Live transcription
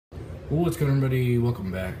What's going on, everybody?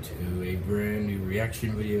 Welcome back to a brand new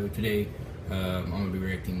reaction video. Today, I'm going to be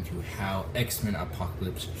reacting to how X-Men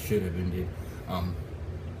Apocalypse should have ended.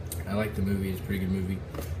 I like the movie; it's a pretty good movie,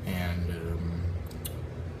 and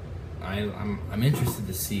I'm interested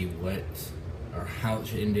to see what or how it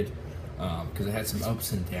should have ended, because it had some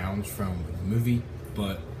ups and downs from the movie,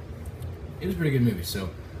 but it was a pretty good movie. So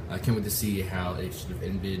I can't wait to see how it should have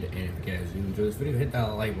ended. And if you guys do enjoy this video, hit that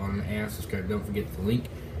like button and subscribe. Don't forget the link.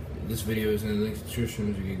 This video is in the link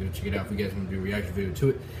description, so you can go check it out if you guys want to do a reaction video to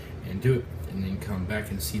it, and then come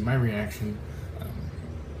back and see my reaction.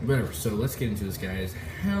 Whatever. So let's get into this, guys.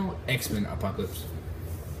 How X-Men Apocalypse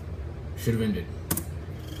should have ended.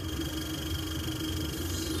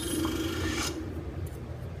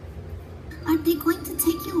 Are they going to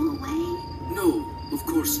take you away? No, of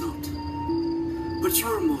course not. But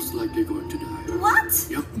you're most likely going to die. What?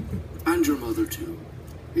 Yep. And your mother too.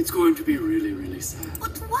 It's going to be really, really sad.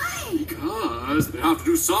 But why? Because they have to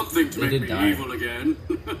do something to make me evil again.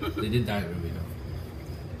 They did die in the movie,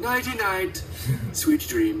 though. Nighty-night. Sweet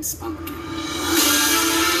dreams, pumpkin. You're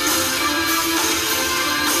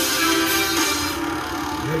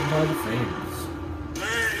by the fans.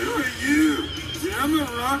 Hey, who are you? Yeah, I'm a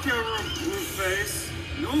rock and blue face.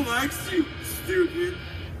 No one likes you, stupid.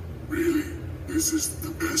 Really? This is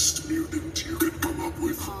the best mutant you can come up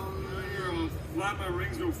with? I'll flap my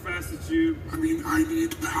rings real fast at you. I mean, I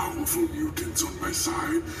need powerful mutants on my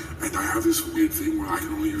side, and I have this weird thing where I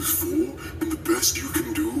can only use 4, and the best you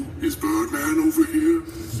can do is Birdman over here.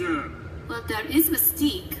 Sure. Well, there is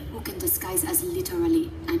Mystique, who can disguise as literally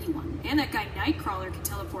anyone. And that guy Nightcrawler can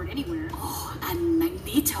teleport anywhere. Oh, and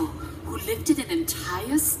Magneto, who lifted an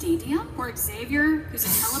entire stadium? Or Xavier, who's a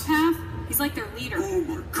telepath. He's like their leader. Oh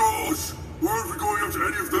my gosh! Why aren't we going after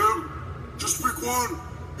any of them? Just pick one!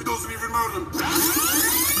 It doesn't even matter!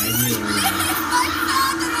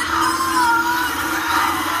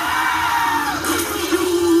 You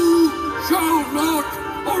shall not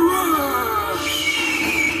arrest!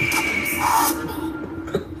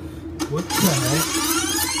 What the heck?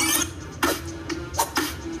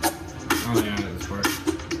 Oh yeah, this part.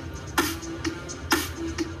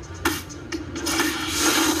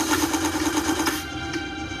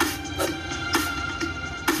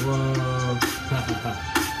 Whoa.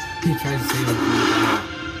 He tries to save him from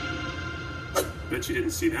the Bet you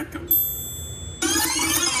didn't see that coming. He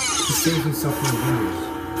saves himself from the windows.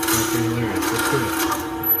 That's pretty hilarious. Let's do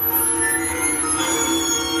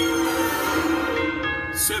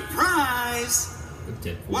it. Surprise!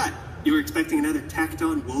 Deadpool. What? You were expecting another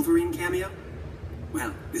tacked-on Wolverine cameo?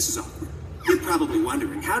 Well, this is awkward. You're probably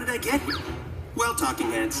wondering, how did I get here? Well,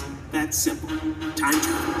 talking heads, that's simple. Time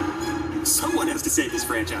travel. Someone has to save this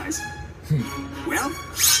franchise. Well,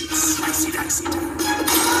 it's slicey dicey time.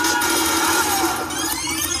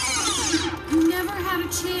 You never had a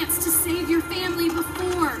chance to save your family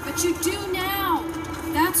before, but you do now.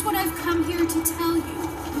 That's what I've come here to tell you.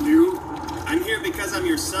 And you? I'm here because I'm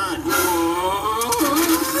your son. What?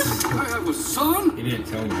 I have a son? He didn't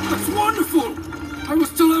tell me. That's wonderful! I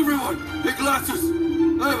must tell everyone! Big glasses!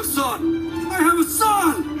 I have a son! I have a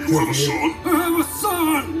son! You have a son? I have a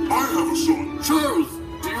son! I have a son! Charles,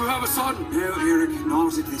 do you have a son? No, Eric,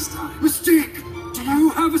 not at this time. Mystique, do you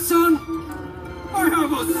have a son? I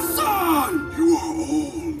have a son! You are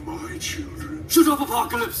all my children. Shut up,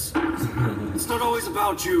 Apocalypse! It's not always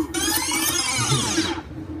about you.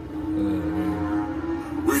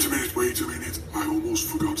 Wait a minute. I almost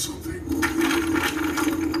forgot something.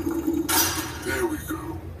 There we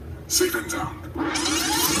go. Safe and sound.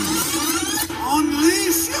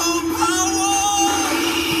 Unleash your power!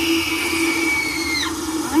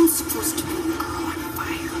 I'm supposed to be the girl on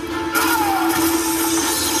fire.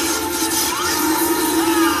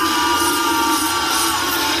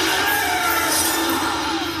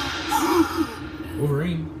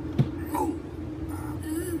 Wolverine. Oh,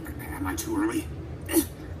 am I too early?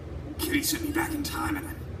 Kitty sent me back in time and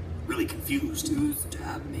I'm really confused. Who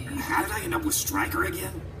stabbed me? How did I end up with Stryker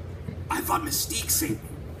again? I thought Mystique saved me.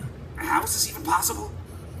 How is this even possible?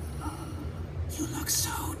 You look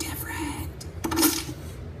so different.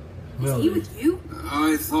 Well, Is he with you?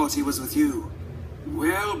 I thought he was with you.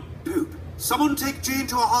 Well, poop. Someone take Jane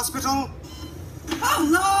to a hospital? Oh,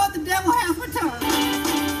 Lord, the devil has returned.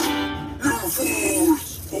 You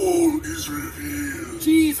fools! All is revealed.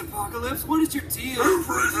 Jeez, Apocalypse, what is your deal?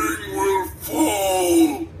 Everything will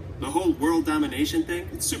fall. The whole world domination thing?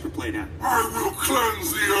 It's super played out. I will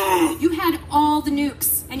cleanse the earth. You had all the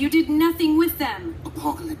nukes, and you did nothing with them.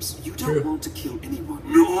 Apocalypse, you don't want to kill anyone.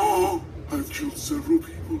 No, I've killed several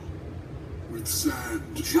people. with sand.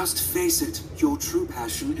 Just face it, your true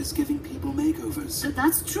passion is giving people makeovers.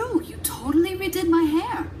 That's true. You totally redid my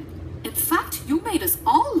hair. In fact, you made us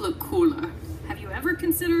all look cooler. Have you ever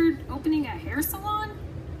considered opening a hair salon?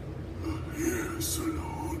 A hair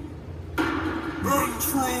salon. And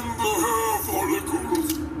from the hair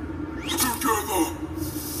follicles, together,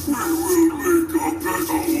 we will make a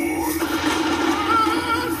better one.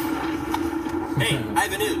 Hey, I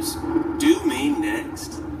have a news. Do me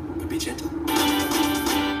next. But be gentle.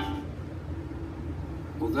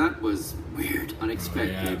 Well, that was weird,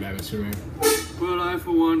 unexpected. Yeah, Batman Superman. Well, I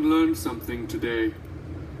for one learned something today.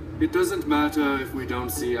 It doesn't matter if we don't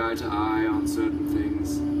see eye to eye on certain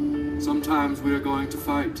things. Sometimes we are going to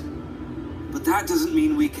fight. But that doesn't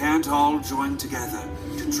mean we can't all join together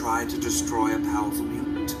to try to destroy a powerful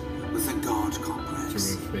mutant with a god complex.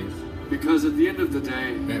 Superman's face. Because at the end of the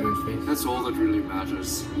day, Batman's face. that's all that really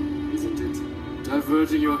matters, isn't it?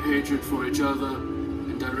 Diverting your hatred for each other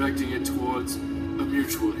and directing it towards a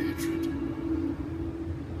mutual hatred.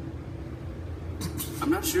 I'm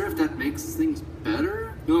not sure if that makes things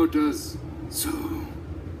better. No, it does. So,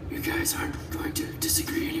 you guys aren't going to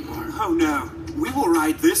disagree anymore? Oh no. We will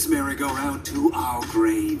ride this merry-go-round to our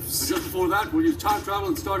graves. But just before that, we'll use time travel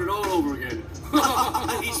and start it all over again.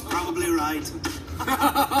 He's probably right.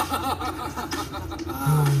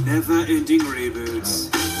 Never-ending reboots.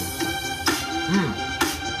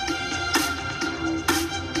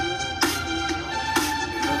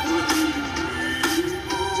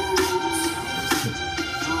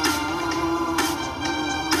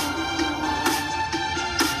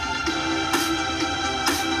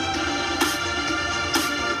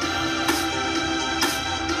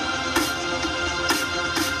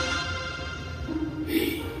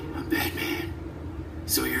 Hey, I'm Batman.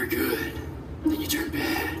 So you're good. Then you turn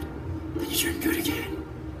bad. Then you turn good again.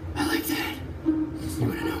 I like that. You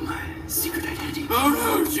wanna know my secret identity? Oh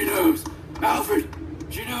no, she knows! Alfred,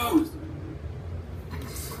 she knows!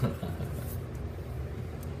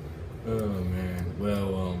 Oh man.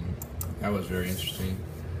 Well, that was very interesting.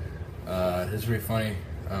 It's very funny.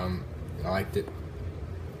 I liked it.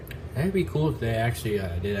 It'd be cool if they actually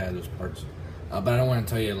did add those parts. But I don't want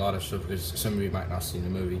to tell you a lot of stuff because some of you might not see the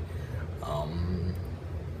movie.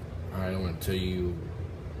 I don't want to tell you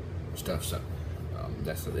stuff. So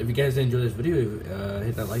that's it. If you guys enjoyed this video,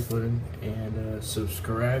 hit that like button and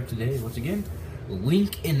subscribe today. Once again,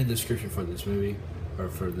 link in the description for this movie or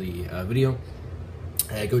for the video.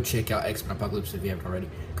 Go check out X-Men Apocalypse if you haven't already.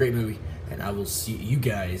 Great movie, and I will see you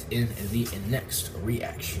guys in the next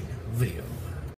reaction video.